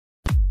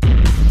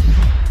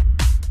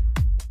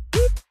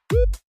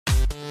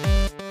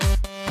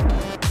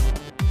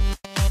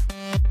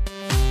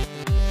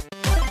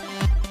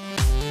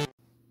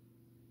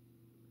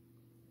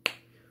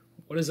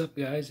is up,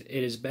 guys?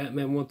 It is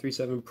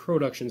Batman137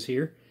 Productions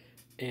here,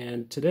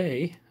 and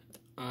today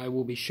I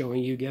will be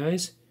showing you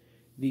guys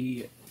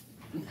the,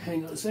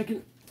 hang on a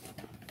second,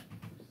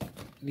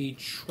 the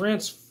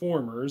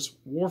Transformers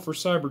War for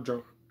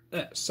Cybertron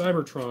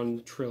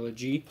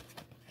trilogy,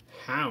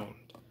 Hound.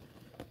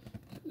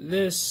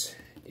 This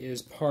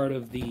is part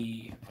of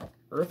the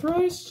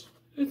Earthrise,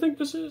 I think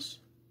this is.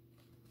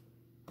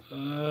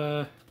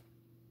 Doesn't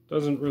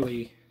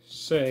really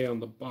say on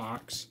the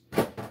box.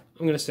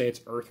 I'm going to say it's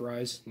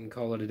Earthrise and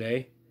call it a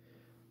day.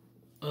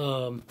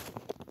 I'll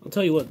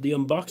tell you what, the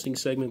unboxing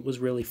segment was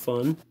really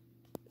fun.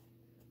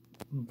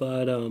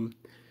 But,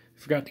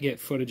 forgot to get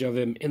footage of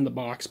him in the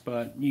box,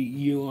 but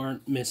you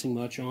aren't missing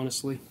much,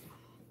 honestly.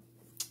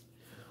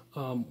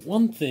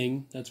 One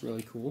thing that's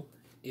really cool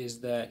is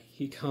that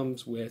he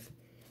comes with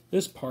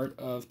this part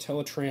of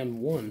Teletran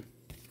 1.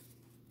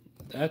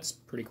 That's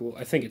pretty cool.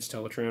 I think it's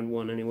Teletran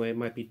 1 anyway. It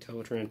might be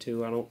Teletran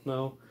 2, I don't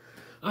know.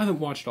 I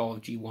haven't watched all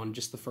of G1,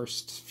 just the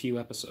first few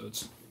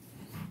episodes.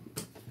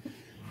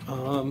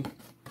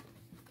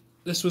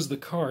 This was the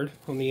card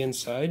on the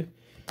inside,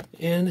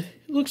 and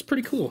it looks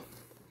pretty cool.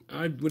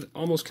 I would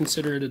almost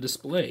consider it a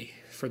display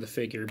for the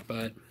figure,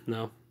 but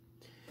no.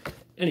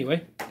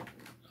 Anyway,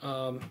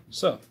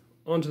 so,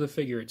 onto the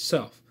figure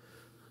itself.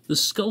 The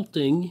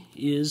sculpting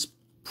is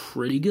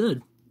pretty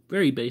good.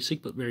 Very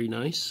basic, but very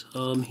nice.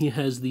 He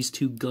has these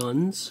two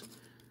guns.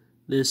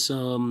 This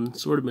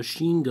sort of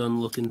machine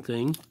gun looking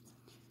thing.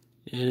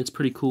 And it's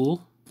pretty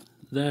cool.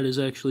 That is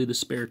actually the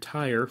spare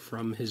tire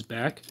from his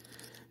back.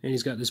 And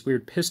he's got this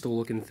weird pistol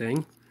looking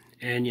thing.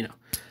 And, you know,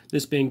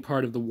 this being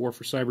part of the War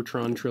for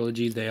Cybertron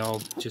trilogy, they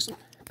all just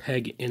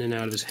peg in and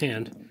out of his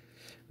hand.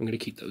 I'm going to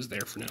keep those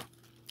there for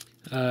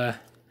now.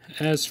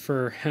 As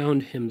for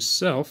Hound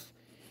himself,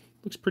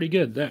 looks pretty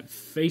good. That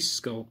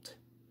face sculpt,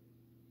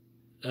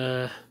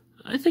 I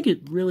think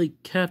it really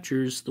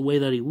captures the way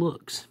that he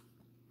looks.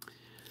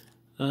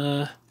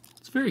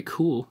 It's very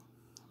cool.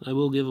 I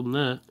will give him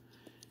that.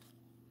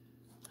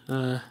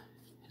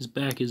 His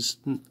back is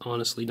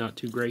honestly not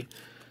too great,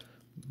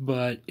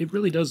 but it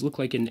really does look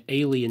like an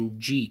alien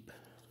Jeep.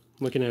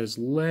 Looking at his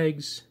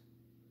legs,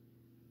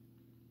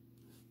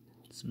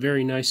 it's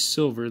very nice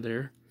silver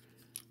there.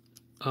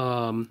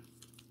 Hollow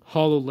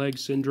leg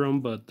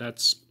syndrome, but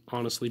that's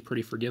honestly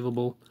pretty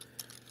forgivable.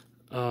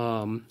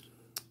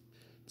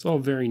 It's all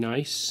very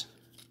nice.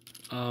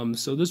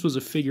 So this was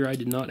a figure I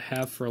did not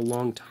have for a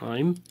long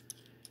time.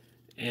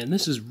 And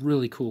this is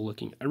really cool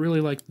looking. I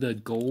really like the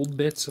gold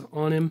bits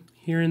on him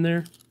here and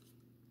there.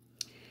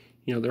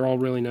 You know, they're all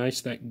really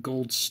nice. That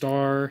gold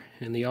star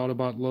and the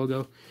Autobot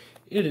logo.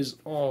 It is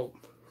all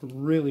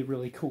really,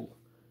 really cool.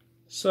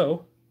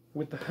 So,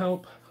 with the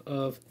help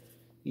of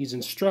these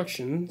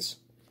instructions,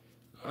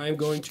 I'm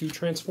going to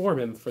transform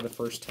him for the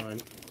first time.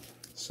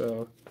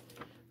 So,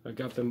 I've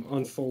got them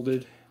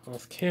unfolded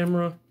off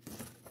camera,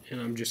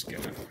 and I'm just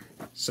going to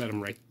set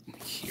them right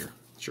here.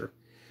 Sure.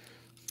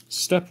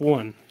 Step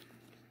 1.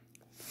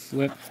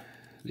 Flip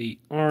the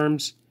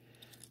arms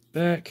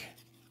back,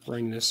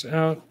 bring this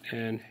out,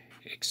 and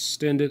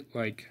extend it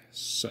like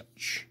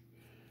such.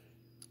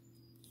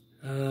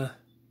 There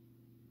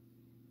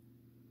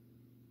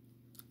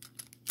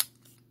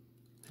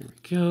we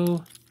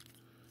go.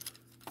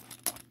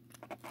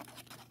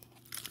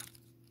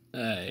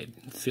 I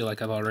feel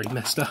like I've already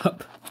messed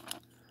up.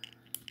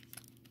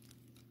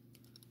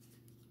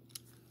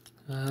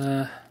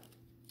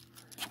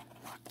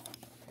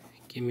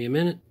 Give me a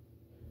minute.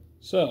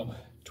 So,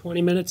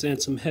 20 minutes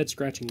and some head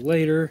scratching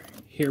later,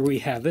 here we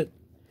have it.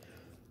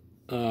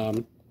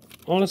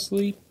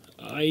 Honestly,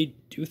 I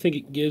do think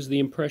it gives the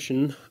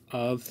impression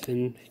of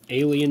an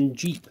alien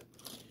Jeep,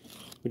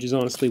 which is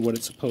honestly what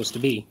it's supposed to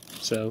be.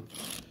 So,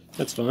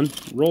 that's fun.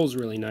 Rolls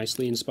really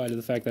nicely in spite of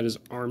the fact that his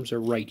arms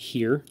are right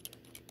here.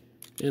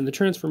 And the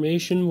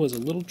transformation was a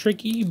little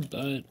tricky,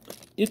 but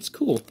it's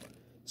cool.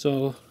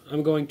 So,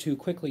 I'm going to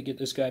quickly get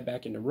this guy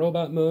back into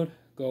robot mode,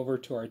 go over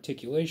to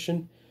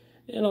articulation,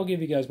 and I'll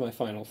give you guys my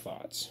final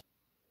thoughts.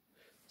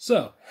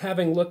 So,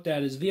 having looked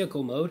at his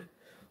vehicle mode,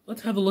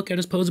 let's have a look at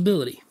his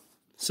posability.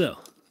 So,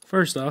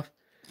 first off,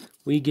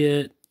 we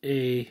get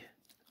a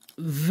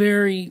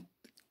very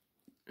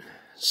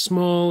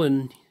small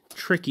and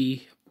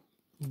tricky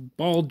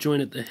ball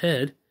joint at the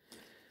head.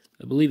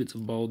 I believe it's a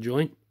ball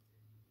joint.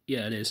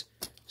 Yeah, it is.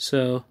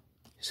 So,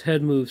 his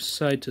head moves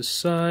side to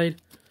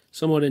side,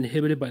 somewhat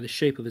inhibited by the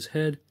shape of his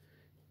head.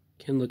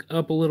 Can look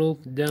up a little,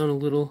 down a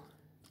little.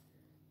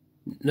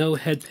 No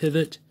head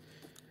pivot.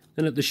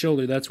 Then at the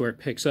shoulder, that's where it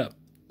picks up.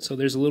 So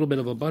there's a little bit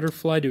of a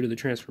butterfly due to the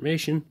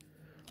transformation.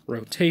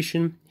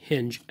 Rotation,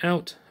 hinge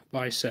out,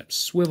 bicep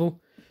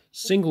swivel,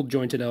 single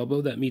jointed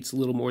elbow that meets a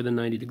little more than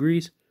 90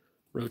 degrees.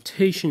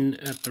 Rotation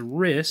at the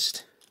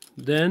wrist.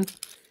 Then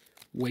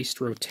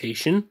waist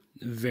rotation,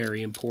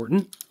 very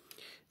important.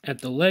 At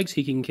the legs,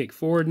 he can kick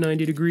forward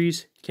 90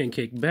 degrees, can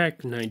kick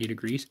back 90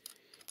 degrees,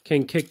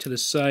 can kick to the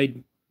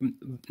side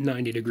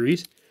 90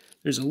 degrees.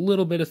 There's a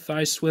little bit of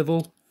thigh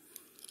swivel.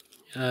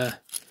 And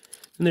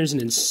there's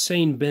an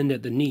insane bend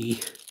at the knee.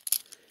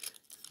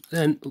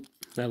 Then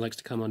that likes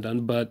to come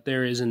undone, but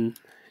there is an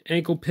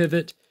ankle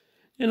pivot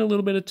and a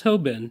little bit of toe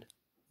bend,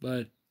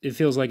 but it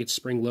feels like it's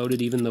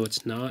spring-loaded even though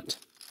it's not.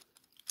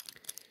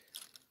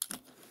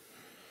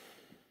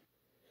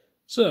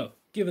 So,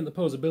 given the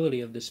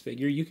posability of this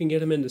figure, you can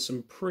get him into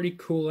some pretty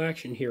cool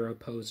action hero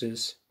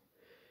poses.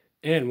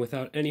 And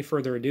without any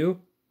further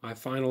ado, my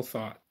final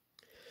thought.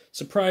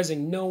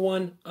 Surprising no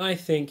one, I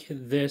think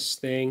this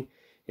thing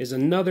is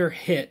another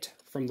hit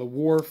from the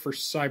War for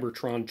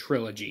Cybertron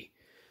trilogy.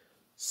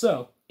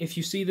 So, if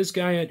you see this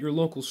guy at your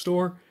local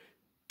store,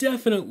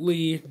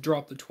 definitely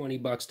drop the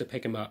 $20 to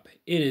pick him up.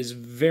 It is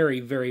very,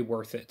 very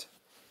worth it.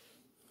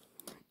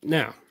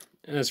 Now,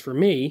 as for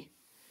me,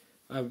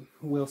 I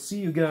will see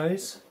you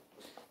guys.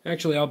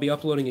 Actually, I'll be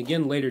uploading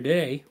again later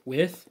today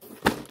with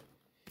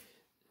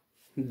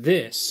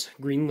this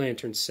Green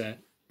Lantern set.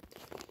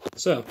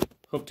 So,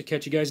 hope to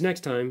catch you guys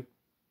next time.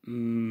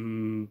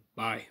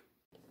 Bye.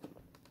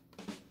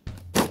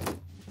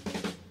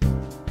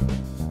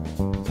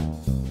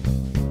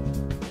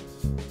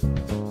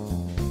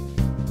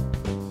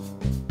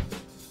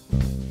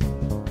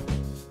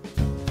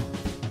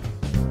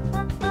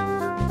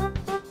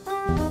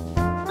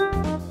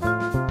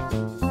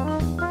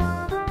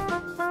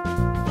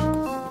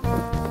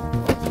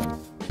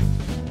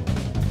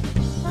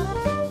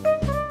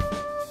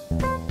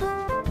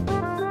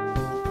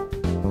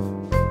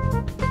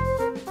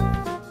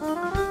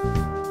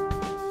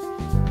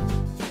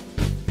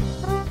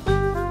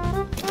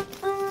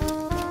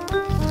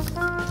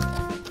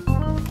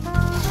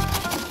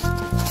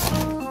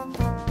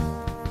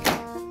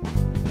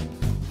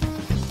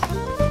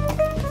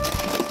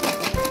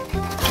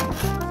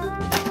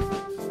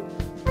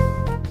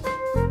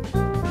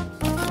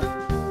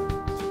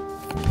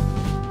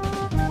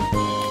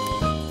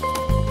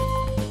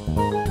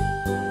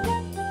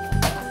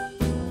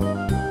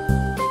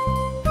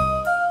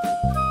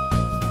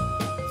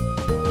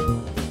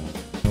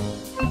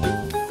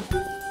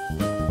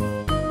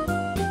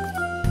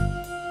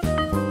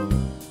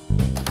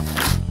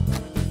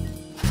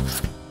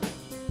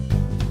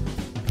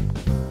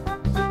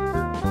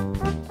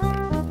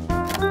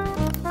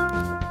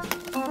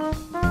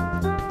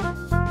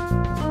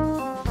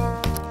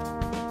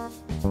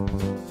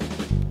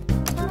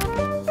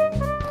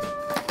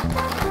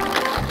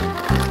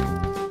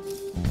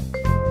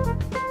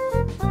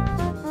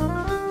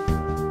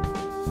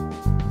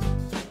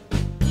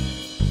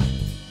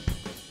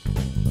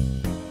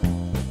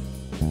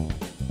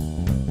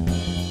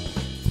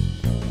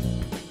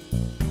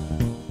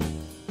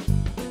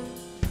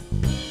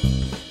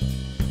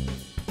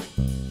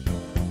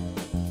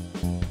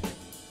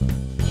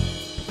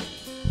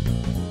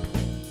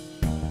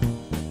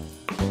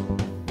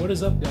 What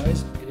is up,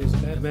 guys? It is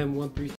Batman133